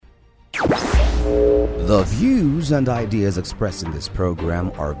The views and ideas expressed in this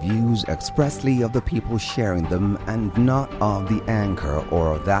program are views expressly of the people sharing them and not of the anchor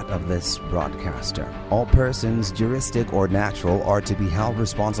or that of this broadcaster. All persons, juristic or natural, are to be held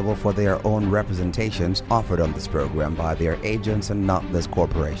responsible for their own representations offered on this program by their agents and not this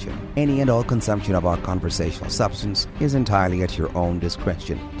corporation. Any and all consumption of our conversational substance is entirely at your own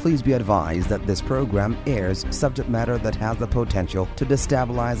discretion. Please be advised that this program airs subject matter that has the potential to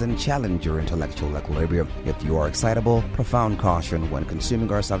destabilize and challenge your intellectual equilibrium. If you are excitable, profound caution when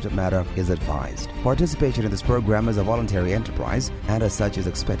consuming our subject matter is advised. Participation in this program is a voluntary enterprise and as such is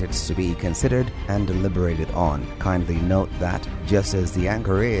expected to be considered and deliberated on. Kindly note that, just as the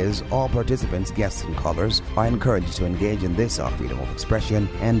anchor is, all participants, guests and callers are encouraged to engage in this our freedom of expression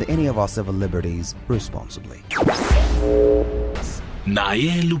and any of our civil liberties responsibly.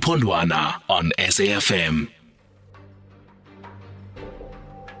 Naye Lupondwana on SAFM.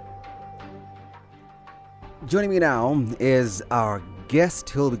 Joining me now is our guest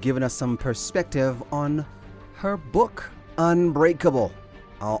who will be giving us some perspective on her book, Unbreakable.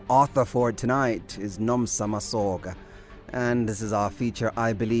 Our author for tonight is Nomsa Masoka. And this is our feature,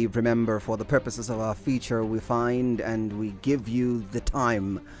 I believe. Remember, for the purposes of our feature, we find and we give you the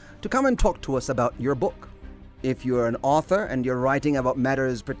time to come and talk to us about your book. If you're an author and you're writing about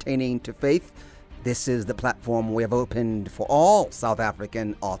matters pertaining to faith, this is the platform we have opened for all South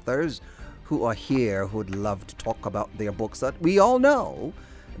African authors who are here who would love to talk about their books. That we all know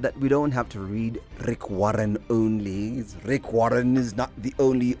that we don't have to read Rick Warren only. Rick Warren is not the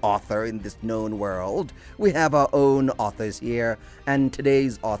only author in this known world. We have our own authors here, and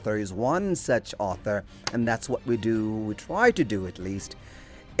today's author is one such author, and that's what we do. We try to do at least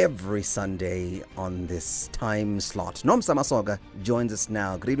every Sunday on this time slot. Nomsa Masoka joins us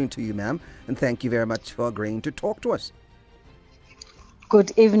now. Good evening to you, ma'am, and thank you very much for agreeing to talk to us.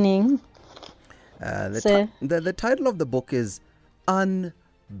 Good evening. The title of the book is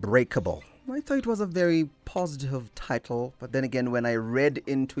Unbreakable. I thought it was a very positive title, but then again, when I read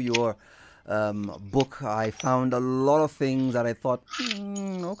into your book, I found a lot of things that I thought,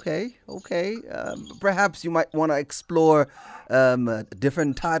 okay. Perhaps you might want to explore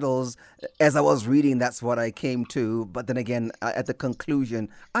different titles. As I was reading, that's what I came to. But then again, at the conclusion,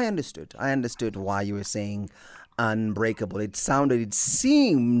 I understood why you were saying Unbreakable. It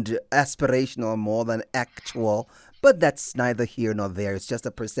seemed aspirational more than actual, but that's neither here nor there. It's just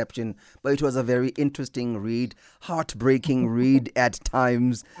a perception. But it was a very interesting read, heartbreaking read at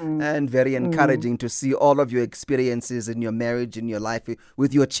times, and very encouraging to see all of your experiences in your marriage, in your life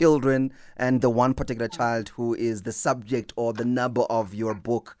with your children, and the one particular child who is the subject or the nub of your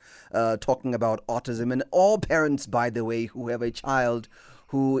book, talking about autism. And all parents, by the way, who have a child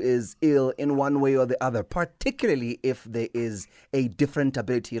who is ill in one way or the other, particularly if there is a different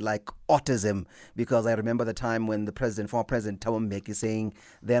ability like autism, because I remember the time when former President Thabo Mbeki saying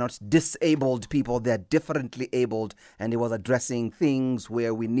they're not disabled people, they're differently abled, and he was addressing things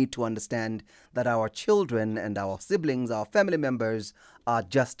where we need to understand that our children and our siblings, our family members are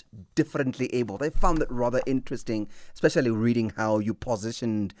just differently abled. I found it rather interesting, especially reading how you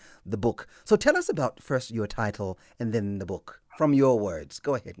positioned the book. So tell us about first your title and then the book. From your words.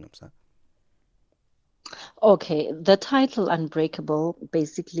 Go ahead, Nomsa. Okay, the title Unbreakable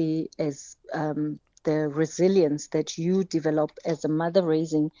basically is the resilience that you develop as a mother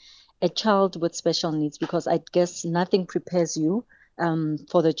raising a child with special needs, because I guess nothing prepares you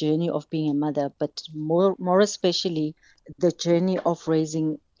for the journey of being a mother, but more especially the journey of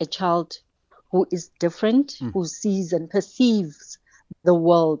raising a child who is different, who sees and perceives the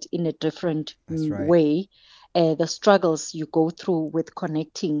world in a different way. The struggles you go through with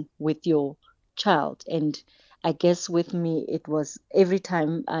connecting with your child. And I guess with me, it was every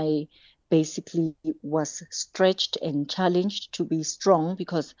time I basically was stretched and challenged to be strong,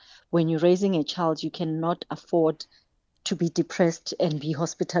 because when you're raising a child, you cannot afford to be depressed and be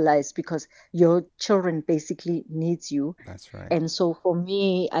hospitalized, because your children basically needs you. That's right. And so for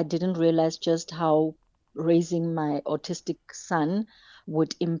me, I didn't realize just how raising my autistic son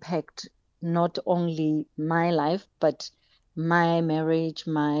would impact not only my life, but my marriage,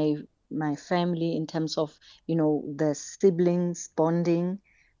 my family, in terms of, the siblings bonding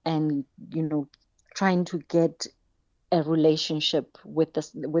and, trying to get a relationship with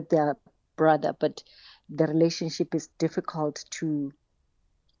their brother. But the relationship is difficult to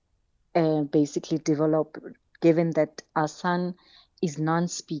basically develop, given that our son is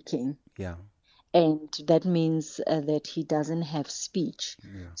non-speaking. Yeah. And that means that he doesn't have speech.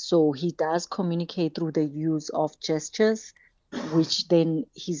 Yeah. So he does communicate through the use of gestures which then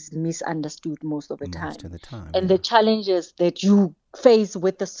he's misunderstood most of the time. Most of the time, And yeah. the challenges that you face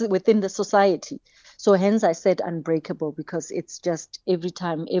within the society. So hence I said unbreakable, because it's just every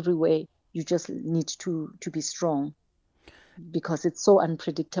time, everywhere, you just need to be strong, because it's so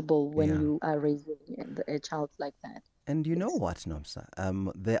unpredictable when Yeah. you are raising a child like that. And you know It's, what, Nomsa?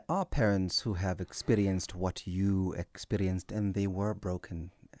 There are parents who have experienced what you experienced, and they were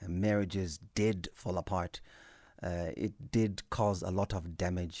broken. Marriages did fall apart. It did cause a lot of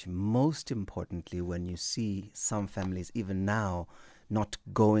damage. Most importantly, when you see some families, even now, not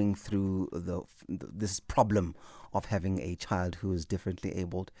going through this problem of having a child who is differently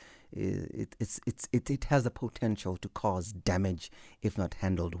abled, it has the potential to cause damage if not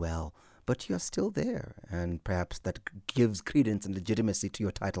handled well. But you're still there, and perhaps that gives credence and legitimacy to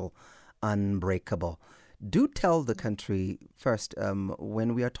your title, Unbreakable. Do tell the country first,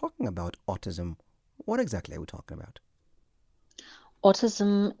 when we are talking about autism, what exactly are we talking about?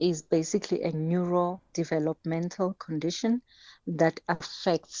 autism is basically a neurodevelopmental condition that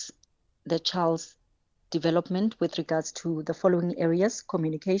affects the child's development with regards to the following areas: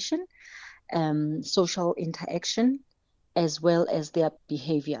 communication, social interaction, as well as their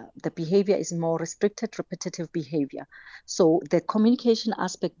behavior. The behavior is more restricted, repetitive behavior. So the communication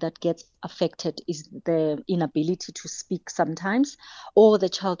aspect that gets affected is the inability to speak sometimes, or the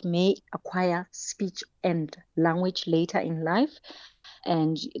child may acquire speech and language later in life,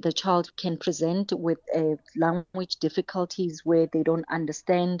 and the child can present with language difficulties where they don't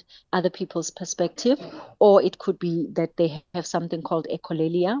understand other people's perspective, or it could be that they have something called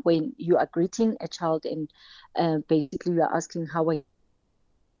echolalia, when you are greeting a child and basically you are asking how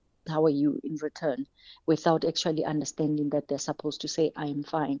are you in return, without actually understanding that they're supposed to say I'm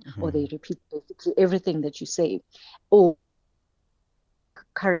fine, or they repeat basically everything that you say. Or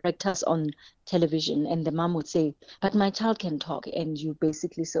characters on television, and the mom would say, but my child can talk, and you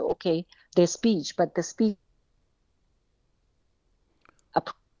basically say, okay, there's speech, but the speech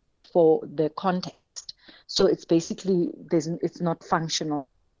for the context. So it's basically it's not functional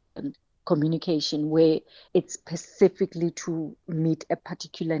communication where it's specifically to meet a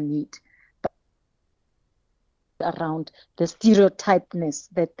particular need, but around the stereotypeness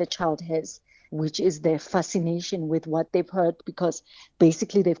that the child has, which is their fascination with what they've heard, because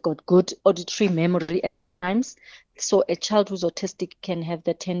basically they've got good auditory memory at times. So a child who's autistic can have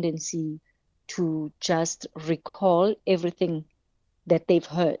the tendency to just recall everything that they've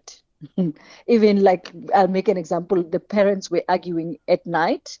heard. Even like, I'll make an example, the parents were arguing at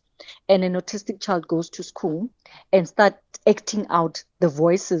night, and an autistic child goes to school and start acting out the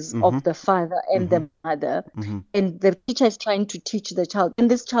voices of the father and the mother, and the teacher is trying to teach the child,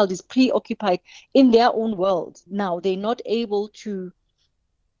 and this child is preoccupied in their own world. Now they're not able to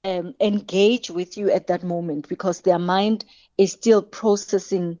engage with you at that moment, because their mind is still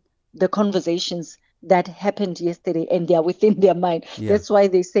processing the conversations that happened yesterday, and they are within their mind. Yeah. That's why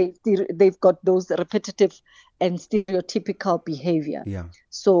they say they've got those repetitive and stereotypical behavior. Yeah.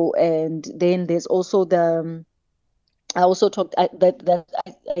 So, and then there's also the I also talked I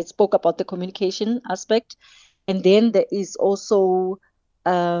spoke about the communication aspect, and then there is also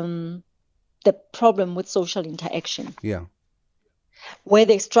the problem with social interaction, Yeah. where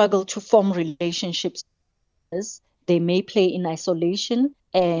they struggle to form relationships. They may play in isolation,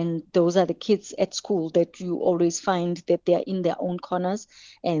 and those are the kids at school that you always find that they're in their own corners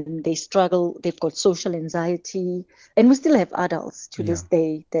and they struggle. They've got social anxiety, and we still have adults to this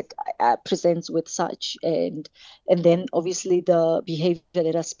day that presents with such. And then obviously the behavior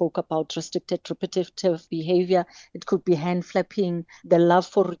that I spoke about, restricted repetitive behavior. It could be hand flapping, the love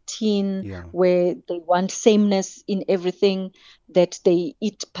for routine, where they want sameness in everything, that they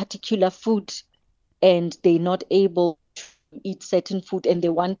eat particular food and they're not able to eat certain food, and they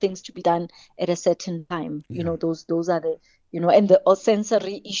want things to be done at a certain time. Those are the, and the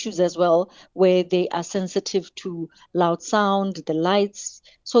sensory issues as well, where they are sensitive to loud sound, the lights.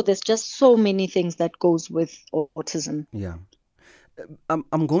 So there's just so many things that goes with autism. Yeah.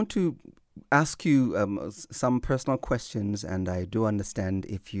 I'm going to ask you some personal questions, and I will understand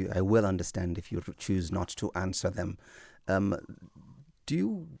if you choose not to answer them. Do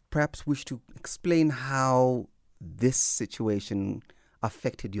you perhaps wish to explain how this situation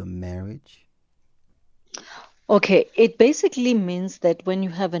affected your marriage? Okay, it basically means that when you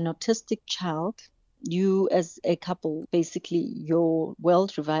have an autistic child, you as a couple, basically your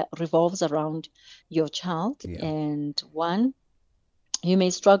world revolves around your child. And one, you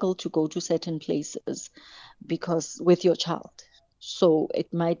may struggle to go to certain places because with your child. So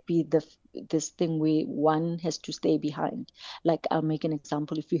it might be this thing where one has to stay behind. Like, I'll make an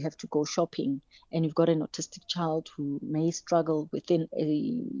example. If you have to go shopping and you've got an autistic child who may struggle within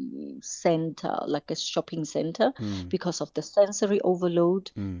a center, like a shopping center, because of the sensory overload,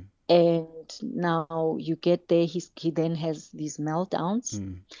 and now you get there, he then has these meltdowns.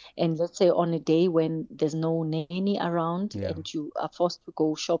 And let's say on a day when there's no nanny around Yeah. and you are forced to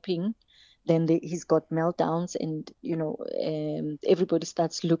go shopping, then he's got meltdowns, and everybody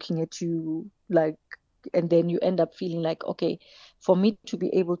starts looking at you like, and then you end up feeling like, okay, for me to be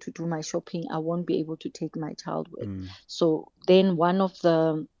able to do my shopping, I won't be able to take my child with. So then one of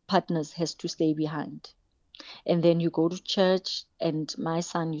the partners has to stay behind. And then you go to church, and my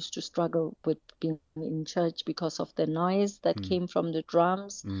son used to struggle with being in church because of the noise that came from the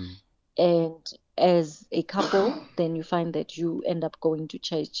drums. And as a couple, then you find that you end up going to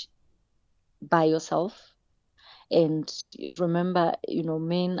church by yourself. And remember,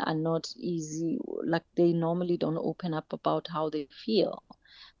 men are not easy, like they normally don't open up about how they feel.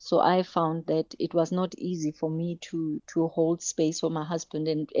 So I found that it was not easy for me to hold space for my husband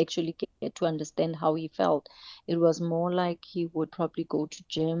and actually get to understand how he felt. It was more like he would probably go to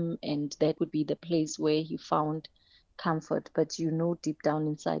gym, and that would be the place where he found comfort. But deep down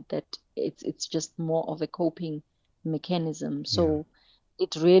inside that it's just more of a coping mechanism. So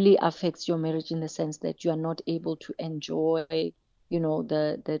it really affects your marriage in the sense that you are not able to enjoy,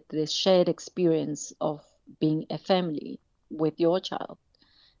 the shared experience of being a family with your child,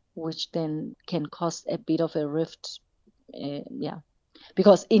 which then can cause a bit of a rift. Yeah,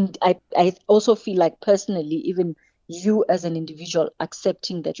 because I also feel like personally, even you as an individual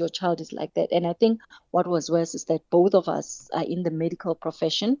accepting that your child is like that. And I think what was worse is that both of us are in the medical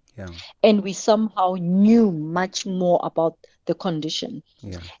profession, and we somehow knew much more about the condition.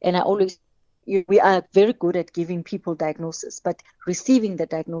 And I always, we are very good at giving people diagnosis, but receiving the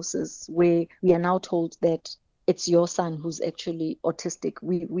diagnosis where we are now told that it's your son who's actually autistic.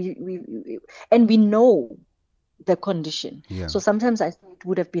 And we know the condition. So sometimes I think it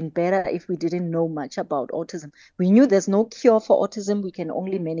would have been better if we didn't know much about autism. We knew there's no cure for autism, we can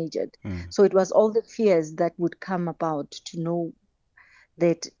only manage it. So it was all the fears that would come about to know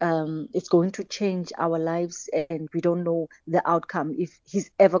that it's going to change our lives, and we don't know the outcome, if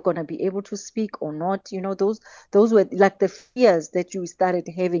he's ever going to be able to speak or not. Those were like the fears that you started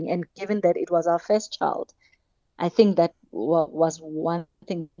having. And given that it was our first child, I think that was one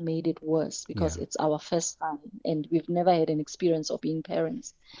thing that made it worse, because it's our first son and we've never had an experience of being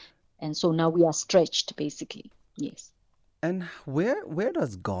parents. And so now we are stretched, basically. Yes. And where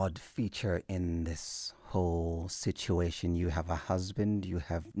does God feature in this whole situation? You have a husband, you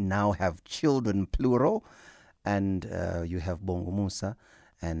have children, plural, and you have Bongo Musa,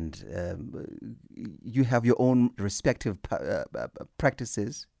 and you have your own respective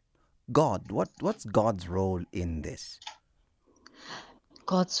practices. What's God's role in this?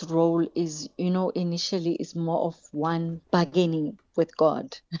 God's role is, initially is more of one bargaining with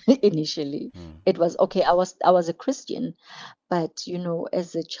God. Initially, it was okay. I was a Christian, but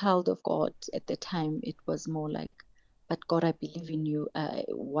as a child of God at the time, it was more like, but God, I believe in you.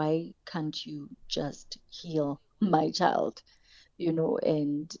 Why can't you just heal my child?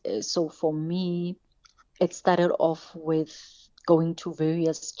 And so for me, it started off with going to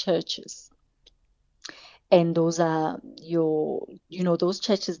various churches, and those are those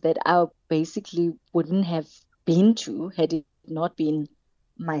churches that I basically wouldn't have been to had it not been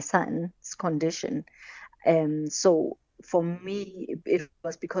my son's condition. And so for me, it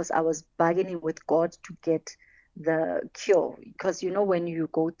was because I was bargaining with God to get the cure. Because when you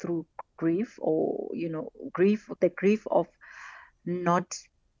go through grief, or the grief of not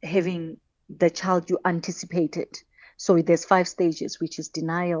having the child you anticipated. So there's 5 stages, which is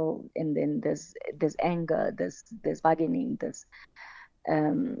denial, and then there's anger, there's bargaining,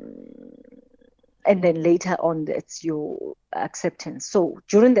 um, and then later on it's your acceptance. So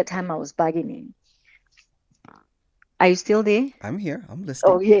during the time I was bargaining, are you still there? I'm here. I'm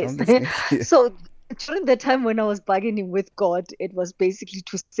Oh, listening. yes. I'm listening. So during the time when I was bargaining with God, it was basically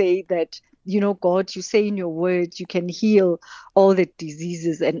to say that, God, you say in your word you can heal all the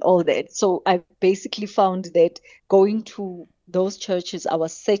diseases and all that. So I basically found that going to those churches, I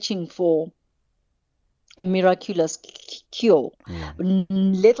was searching for miraculous cure. Yeah.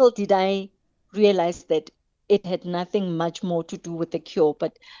 Little did I realize that it had nothing much more to do with the cure,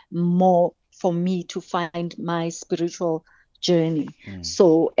 but more for me to find my spiritual journey.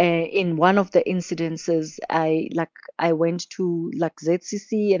 So in one of the incidences, I went to like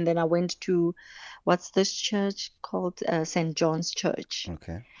ZCC, and then I went to, what's this church called? St. John's Church.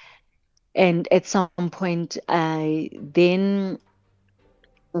 Okay. And at some point, I then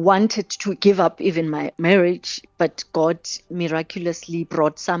wanted to give up even my marriage, but God miraculously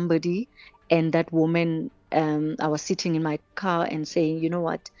brought somebody, and that woman, I was sitting in my car and saying, you know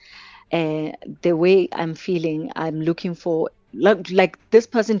what, the way I'm feeling, I'm looking for, like this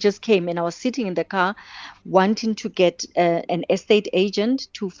person just came, and I was sitting in the car wanting to get an estate agent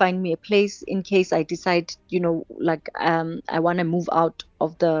to find me a place in case I decide, I want to move out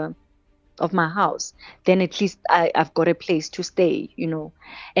of my house. Then at least I've got a place to stay.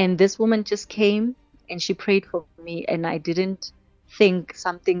 And this woman just came and she prayed for me, and I didn't think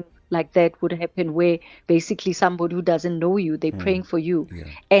something like that would happen, where basically somebody who doesn't know you, they're praying for you. Yeah.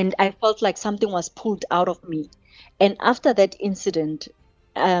 And I felt like something was pulled out of me. And after that incident,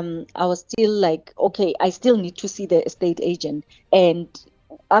 I was still like, okay, I still need to see the estate agent. And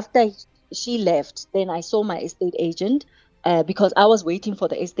after she left, then I saw my estate agent, because I was waiting for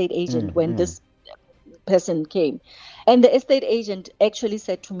the estate agent when this person came. And the estate agent actually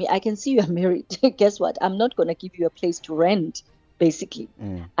said to me, I can see you are married. Guess what? I'm not going to give you a place to rent, basically.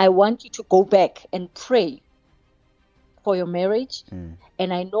 I want you to go back and pray for your marriage.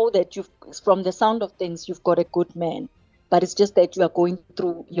 And I know that from the sound of things, you've got a good man. But it's just that you are going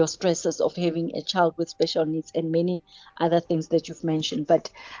through your stresses of having a child with special needs and many other things that you've mentioned.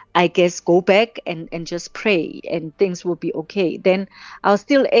 But I guess go back and just pray and things will be okay. Then I was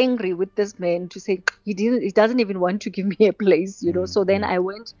still angry with this man to say he doesn't even want to give me a place, So then I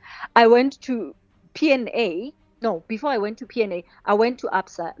went to P&A. No, before I went to P&A, I went to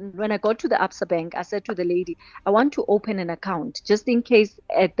ABSA. And when I got to the ABSA bank, I said to the lady, I want to open an account just in case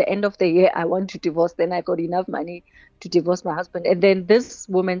at the end of the year I want to divorce. Then I got enough money to divorce my husband. And then this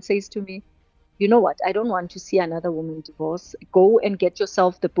woman says to me, you know what? I don't want to see another woman divorce. Go and get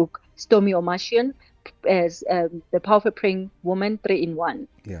yourself the book, Stormy Omashian, as The Powerful Praying Woman, 3-in-1.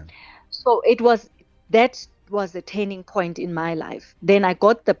 Yeah. So that was a turning point in my life. Then I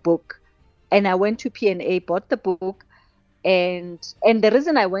got the book. And I went to P&A, bought the book, and the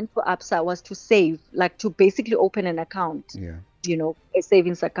reason I went to ABSA was to save, like to basically open an account, a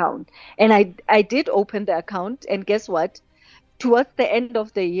savings account. And I did open the account, and guess what? Towards the end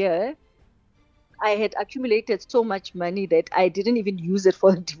of the year, I had accumulated so much money that I didn't even use it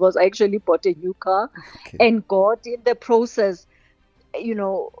for the divorce. I actually bought a new car, and God, in the process,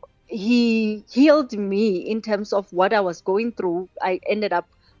 He healed me in terms of what I was going through. I ended up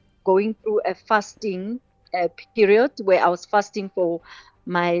going through a fasting period where I was fasting for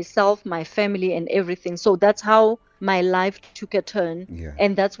myself, my family, and everything. So that's how my life took a turn. Yeah.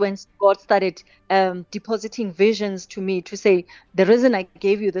 And that's when God started depositing visions to me to say, the reason I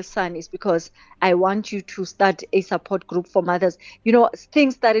gave you the son is because I want you to start a support group for mothers.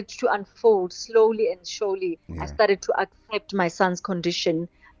 Things started to unfold slowly and surely. Yeah. I started to accept my son's condition.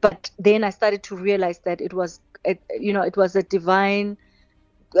 But then I started to realize that it was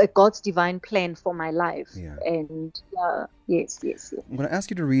God's divine plan for my life. Yeah. And yes. I'm going to ask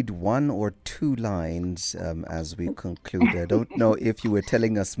you to read one or two lines as we conclude. I don't know if you were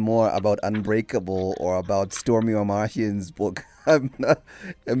telling us more about Unbreakable or about Stormy Omashian's book.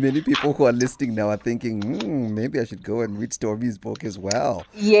 Many people who are listening now are thinking, maybe I should go and read Stormy's book as well.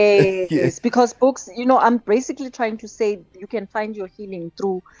 Yes, because books, I'm basically trying to say you can find your healing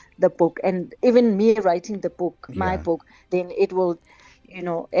through the book. And even me writing the book, my book, then it will...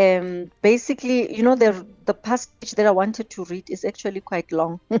 basically, the passage that I wanted to read is actually quite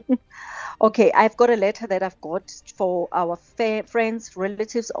long. Okay, I've got a letter that I've got for our friends,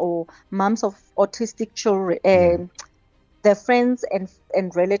 relatives, or moms of autistic children, the friends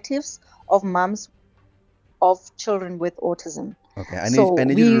and relatives of moms of children with autism. Okay, I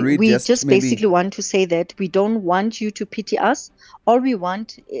need you to read we just basically want to say that we don't want you to pity us. All we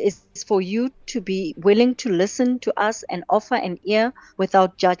want is for you to be willing to listen to us and offer an ear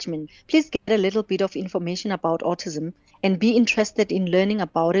without judgment. Please get a little bit of information about autism and be interested in learning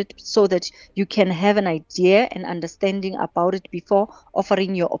about it so that you can have an idea and understanding about it before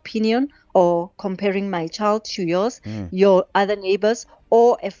offering your opinion or comparing my child to yours, your other neighbors,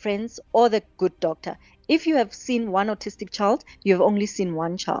 or a friend's, or the good doctor. If you have seen one autistic child, you have only seen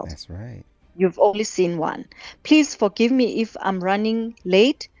one child. That's right. You've only seen one. Please forgive me if I'm running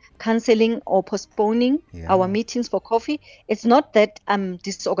late, canceling or postponing our meetings for coffee. It's not that I'm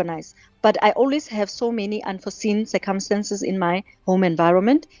disorganized, but I always have so many unforeseen circumstances in my home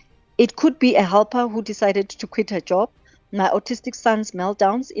environment. It could be a helper who decided to quit her job, my autistic son's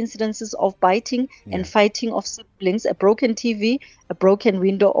meltdowns, incidences of biting and fighting of siblings, a broken TV, a broken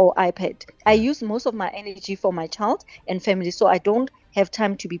window or iPad. I use most of my energy for my child and family, so I don't have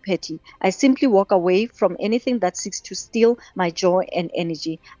time to be petty. I simply walk away from anything that seeks to steal my joy and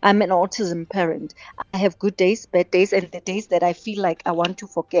energy. I'm an autism parent. I have good days, bad days, and the days that I feel like I want to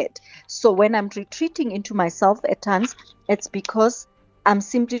forget. So when I'm retreating into myself at times, it's because I'm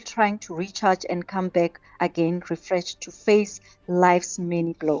simply trying to recharge and come back again refreshed to face life's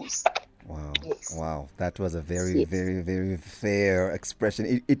many blows. Wow. Yes. Wow. That was a very, Yes. very, very fair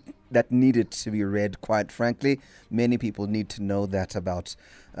expression. It that needed to be read, quite frankly. Many people need to know that about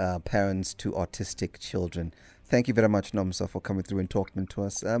parents to autistic children. Thank you very much, Nomsa, for coming through and talking to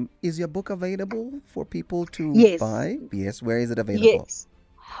us. Is your book available for people to Yes. buy? Yes. Where is it available? Yes.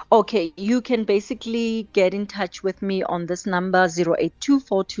 Okay, you can basically get in touch with me on this number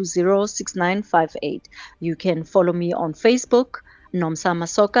 0824206958. You can follow me on Facebook, Nomsa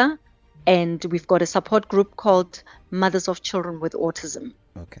Masoka, and we've got a support group called Mothers of Children with Autism.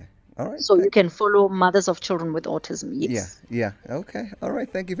 Okay. All right. So you can follow Mothers of Children with Autism. Yeah. Yes. Yeah. Okay. All right.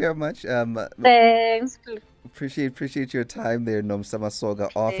 Thank you very much. Thanks. Appreciate your time there, Nomsa Masoga,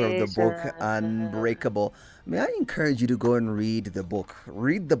 author of the book Pleasure. Unbreakable. May I encourage you to go and read the book.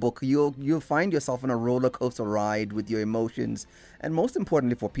 Read the book. You'll find yourself on a roller coaster ride with your emotions, and most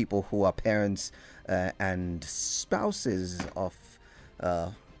importantly, for people who are parents and spouses of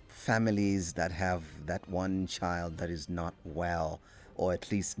families that have that one child that is not well, or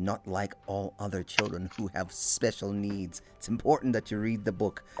at least not like all other children who have special needs. It's important that you read the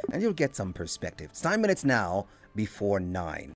book and you'll get some perspective. It's 9 minutes now before 9.